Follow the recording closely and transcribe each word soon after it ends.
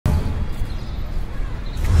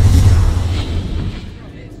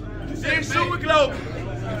over.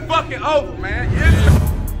 It's fucking over, man. Yeah.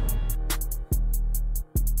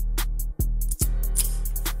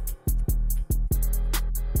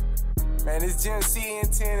 Man, this Gen C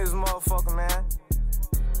and 10 is motherfucker, man.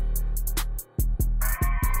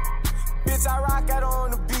 Bitch, I rock out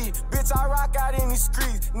on the beat. Bitch, I rock out in these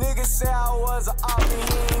streets. Niggas say I was a op and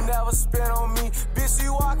he ain't never spit on me. Bitch,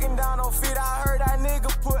 you walking down on feet. I heard that nigga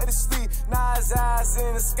put to sleep. Now his ass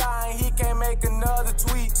in the sky and he can't make another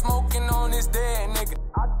tweet. Smoking on this dead nigga.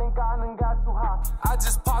 I think I done got too high. I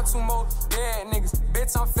just popped 2 more dead niggas.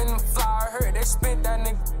 Bitch, I'm finna fly. I heard they spent that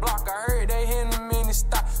nigga block. I heard they hit him in his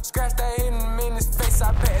stop. Scratch that hit him in his face.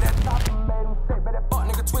 I bet that top made him shake. Bet that fuck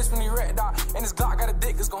nigga twist when he red dot. And his Glock got a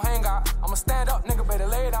dick, it's gon' hang out. I'ma stand up, nigga, better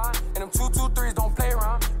lay down. And them 2-2-3s don't play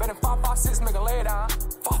around. Better 5-5-6, make a lay down.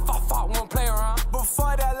 5-5-5, won't play around.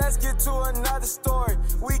 Before that, let's get to another story.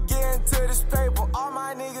 We get into this paper. All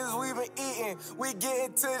my niggas, we been eating. We get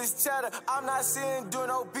into this cheddar. I'm not sitting doing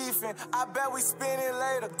no beefing. I bet we spin it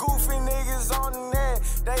later. Goofy niggas on the net.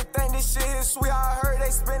 They think this shit is sweet. I heard they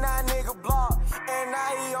spin that nigga block. And now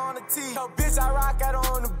he on the T. Yo, bitch, I rock out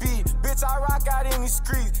on the beat. Bitch, I rock out in these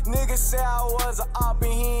streets. Niggas say I was a op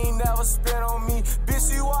and he ain't never spit on me.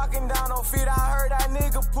 Bitch, you walking down on feet. I heard that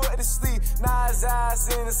nigga put to sleep. Now his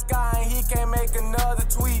ass in the sky and he can't make another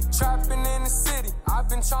tweet. Trapping in the city, I've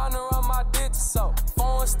been trying to run my digits up.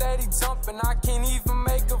 Phone steady jumping, I can't even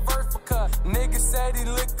make a verse because nigga said he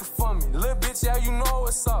looking for me. Little bitch, yeah, you know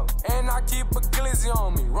what's up. And I keep a glizzy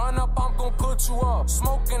on me. Run up, I'm gon' put you up.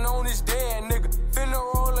 Smoking on this dead nigga. Finna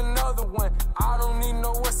roll another one. I don't need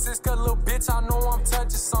no assist, cause little bitch, I know I'm touching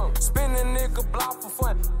something. Spin a nigga block for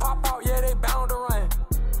fun. Pop out, yeah, they bound to run.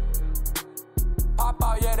 Pop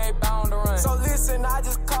out, yeah, they bound to run. So listen, I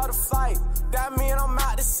just caught a flight. That mean I'm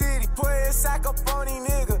out the city. Put his sack up on these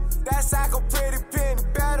nigga. That sack a pretty penny.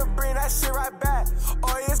 Better bring that shit right back,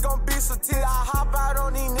 or it's gonna be some tit. I hop out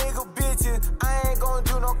on these nigga bitches. I ain't gonna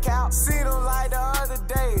do no count. Seen them like the other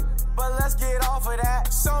day, but let's get off of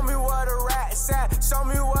that. Show me where the rat's at. Show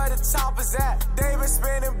me where the chopper's at. They been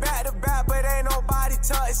spinning back to back, but ain't nobody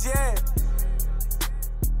touched yet.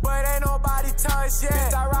 But ain't nobody touched yet.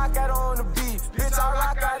 Bitch, I rock out on the beat. Bitch, I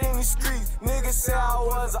rock out in the streets. Niggas say I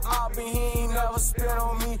was a op and he ain't never spit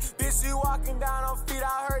on me. Bitch, you walking down on feet.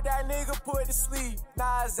 I heard that nigga put to sleep.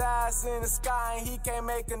 Now his ass in the sky and he can't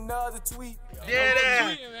make another tweet. Dead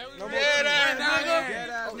ass. Dead ass,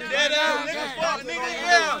 nigga. Dead ass, nigga. Fuck, nigga,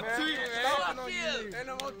 yeah. Ain't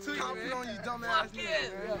no more tweet, man. On you dumb ass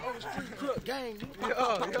nigga, man. Oh, street crook gang.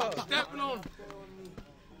 Stepping on him.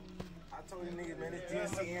 I told you niggas, man, this Gen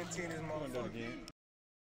C and 10 is motherfucker.